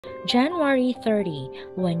January 30,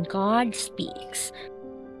 when God speaks.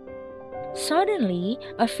 Suddenly,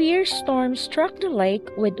 a fierce storm struck the lake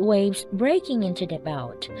with waves breaking into the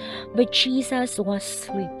boat, but Jesus was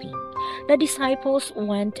sleeping. The disciples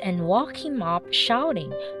went and woke him up,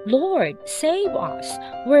 shouting, "Lord, save us!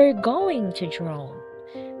 We're going to drown."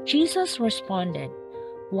 Jesus responded,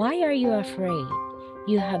 "Why are you afraid?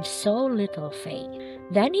 You have so little faith."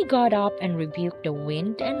 Then he got up and rebuked the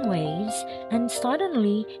wind and waves, and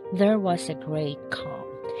suddenly there was a great calm.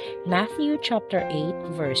 Matthew chapter 8,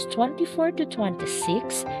 verse 24 to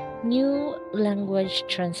 26, New Language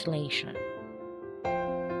Translation.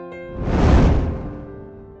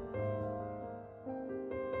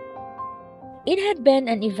 It had been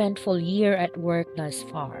an eventful year at work thus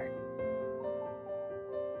far.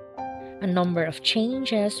 A number of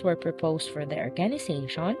changes were proposed for the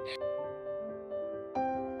organization,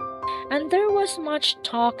 and there was much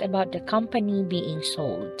talk about the company being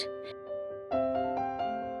sold.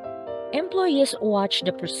 Employees watched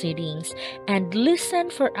the proceedings and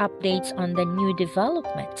listened for updates on the new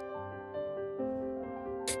developments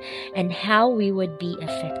and how we would be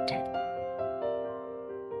affected.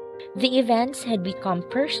 The events had become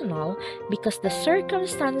personal because the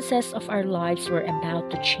circumstances of our lives were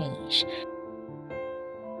about to change,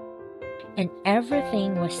 and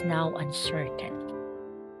everything was now uncertain.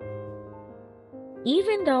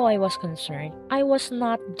 Even though I was concerned, I was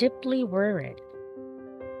not deeply worried.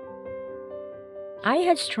 I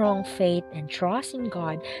had strong faith and trust in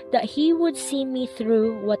God that He would see me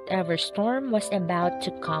through whatever storm was about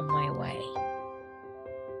to come my way.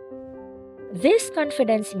 This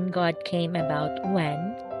confidence in God came about when,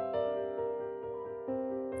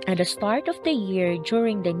 at the start of the year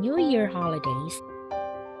during the New Year holidays,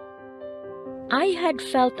 I had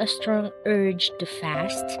felt a strong urge to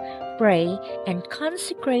fast, pray, and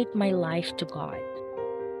consecrate my life to God.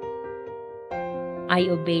 I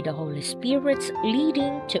obeyed the Holy Spirit's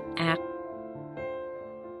leading to act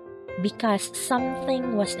because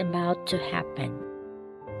something was about to happen,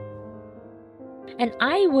 and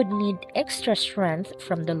I would need extra strength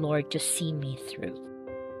from the Lord to see me through.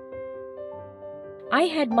 I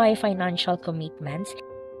had my financial commitments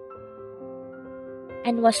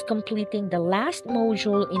and was completing the last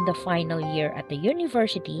module in the final year at the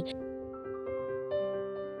university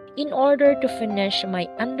in order to finish my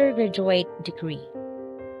undergraduate degree.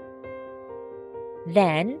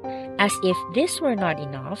 Then, as if this were not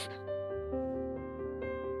enough,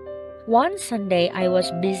 one Sunday I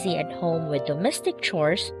was busy at home with domestic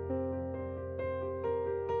chores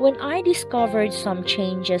when I discovered some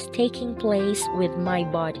changes taking place with my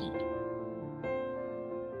body.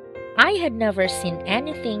 I had never seen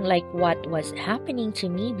anything like what was happening to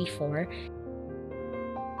me before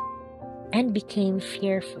and became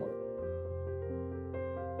fearful.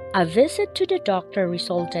 A visit to the doctor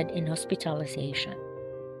resulted in hospitalization.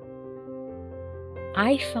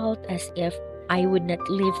 I felt as if I would not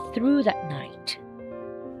live through that night.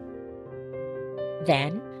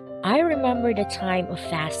 Then, I remembered a time of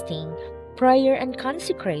fasting, prayer, and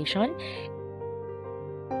consecration,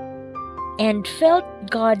 and felt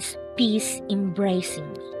God's peace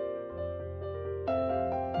embracing me.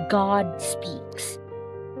 God speaks.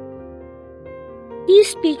 He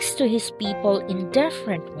speaks to His people in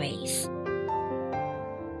different ways.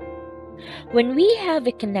 When we have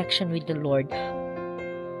a connection with the Lord,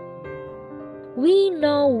 we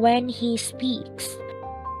know when He speaks.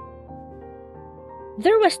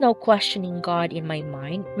 There was no questioning God in my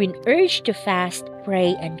mind when urged to fast,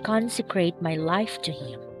 pray, and consecrate my life to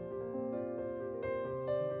Him.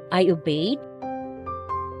 I obeyed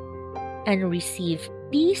and received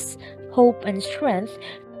peace, hope, and strength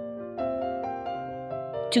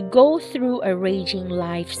to go through a raging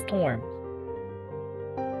life storm.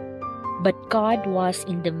 But God was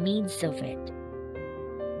in the midst of it.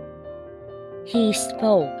 He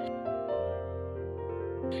spoke,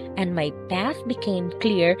 and my path became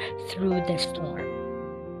clear through the storm.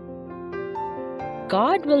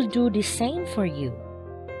 God will do the same for you.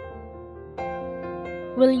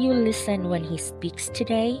 Will you listen when He speaks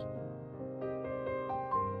today?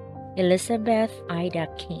 Elizabeth Ida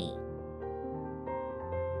King.